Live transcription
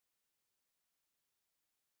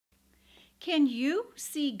Can you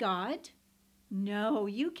see God? No,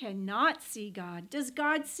 you cannot see God. Does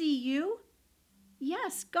God see you?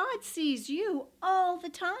 Yes, God sees you all the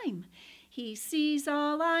time. He sees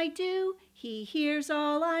all I do. He hears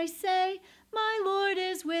all I say. My Lord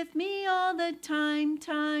is with me all the time,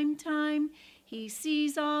 time, time. He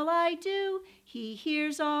sees all I do. He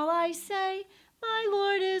hears all I say. My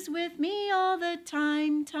Lord is with me all the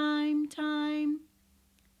time, time, time.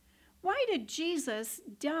 Why did Jesus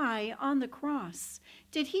die on the cross?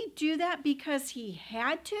 Did he do that because he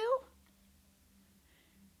had to?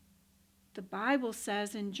 The Bible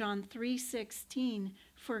says in John 3:16,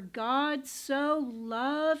 "For God so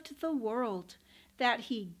loved the world that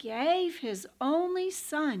he gave his only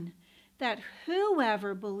Son, that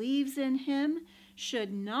whoever believes in him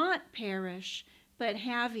should not perish, but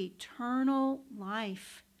have eternal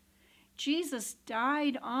life." Jesus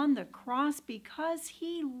died on the cross because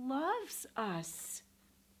he loves us.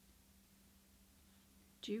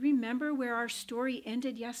 Do you remember where our story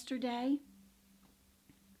ended yesterday?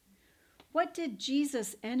 What did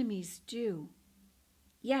Jesus' enemies do?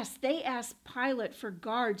 Yes, they asked Pilate for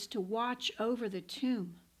guards to watch over the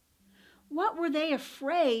tomb. What were they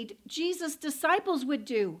afraid Jesus' disciples would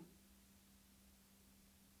do?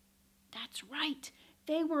 That's right.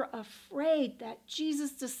 They were afraid that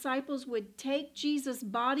Jesus' disciples would take Jesus'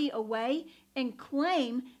 body away and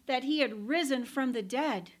claim that he had risen from the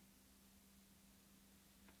dead.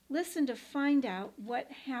 Listen to find out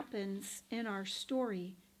what happens in our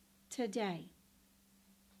story today.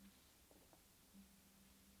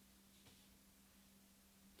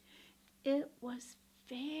 It was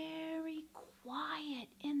very quiet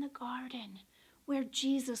in the garden where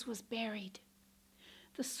Jesus was buried.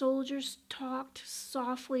 The soldiers talked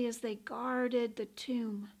softly as they guarded the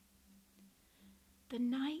tomb. The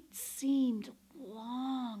night seemed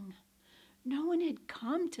long. No one had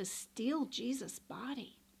come to steal Jesus'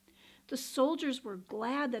 body. The soldiers were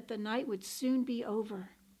glad that the night would soon be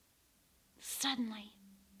over. Suddenly,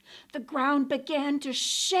 the ground began to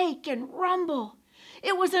shake and rumble.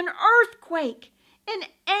 It was an earthquake. An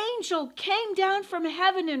angel came down from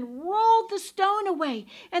heaven and rolled the stone away,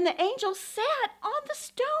 and the angel sat on the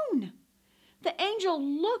stone. The angel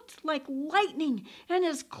looked like lightning, and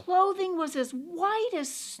his clothing was as white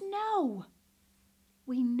as snow.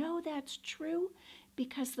 We know that's true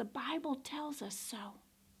because the Bible tells us so.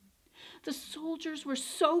 The soldiers were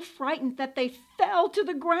so frightened that they fell to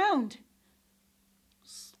the ground.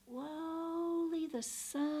 Slowly the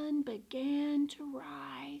sun began to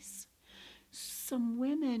rise. Some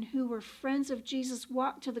women who were friends of Jesus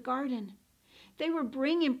walked to the garden. They were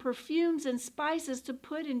bringing perfumes and spices to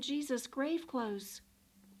put in Jesus' grave clothes.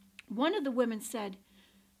 One of the women said,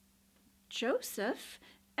 "Joseph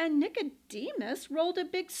and Nicodemus rolled a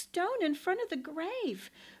big stone in front of the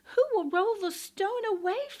grave. Who will roll the stone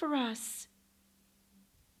away for us?"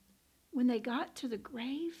 When they got to the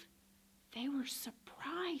grave, they were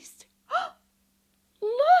surprised.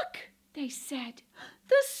 "Look," they said,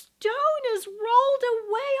 "the stone is rolled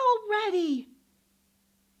away already."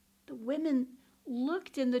 The women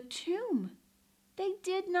looked in the tomb. They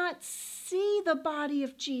did not see the body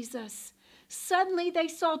of Jesus. Suddenly they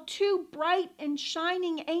saw two bright and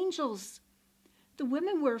shining angels. The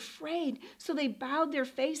women were afraid, so they bowed their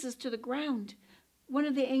faces to the ground. One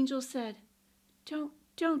of the angels said,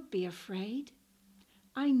 Don't be afraid.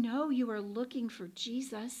 I know you are looking for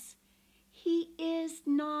Jesus. He is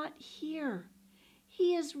not here.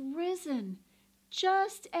 He is risen,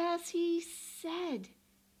 just as he said.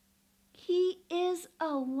 He is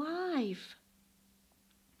alive.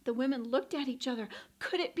 The women looked at each other.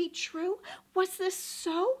 Could it be true? Was this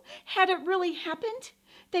so? Had it really happened?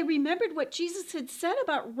 They remembered what Jesus had said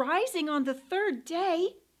about rising on the third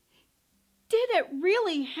day. Did it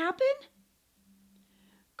really happen?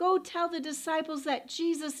 Go tell the disciples that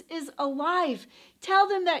Jesus is alive. Tell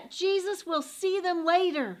them that Jesus will see them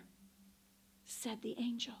later, said the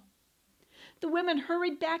angel. The women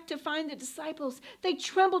hurried back to find the disciples. They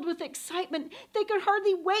trembled with excitement. They could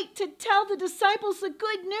hardly wait to tell the disciples the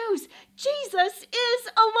good news. Jesus is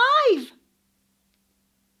alive!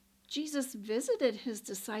 Jesus visited his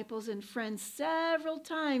disciples and friends several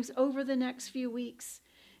times over the next few weeks.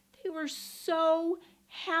 They were so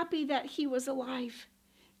happy that he was alive.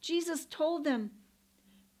 Jesus told them,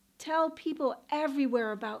 "Tell people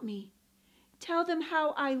everywhere about me. Tell them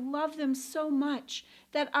how I love them so much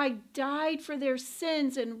that I died for their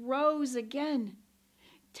sins and rose again.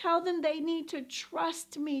 Tell them they need to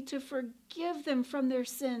trust me to forgive them from their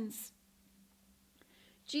sins."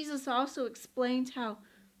 Jesus also explained how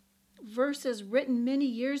verses written many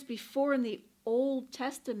years before in the Old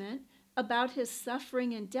Testament, about his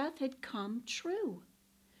suffering and death had come true.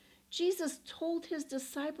 Jesus told his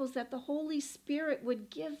disciples that the Holy Spirit would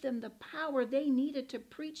give them the power they needed to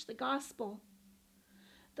preach the gospel.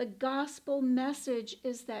 The gospel message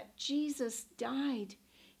is that Jesus died,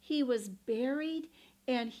 he was buried,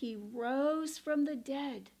 and he rose from the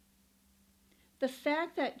dead. The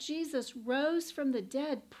fact that Jesus rose from the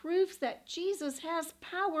dead proves that Jesus has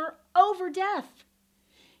power over death.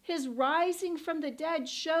 His rising from the dead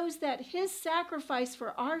shows that his sacrifice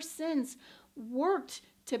for our sins worked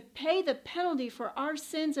to pay the penalty for our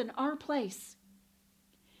sins in our place.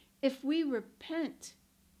 If we repent,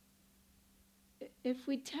 if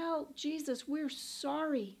we tell Jesus we're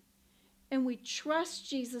sorry, and we trust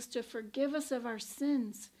Jesus to forgive us of our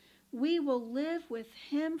sins, we will live with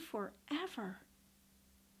him forever.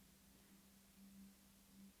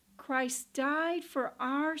 Christ died for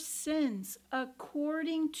our sins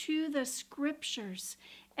according to the Scriptures,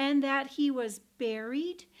 and that he was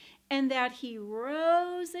buried, and that he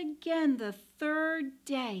rose again the third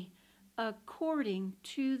day according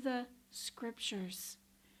to the Scriptures.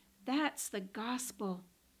 That's the gospel.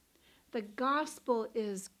 The gospel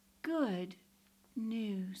is good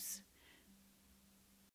news.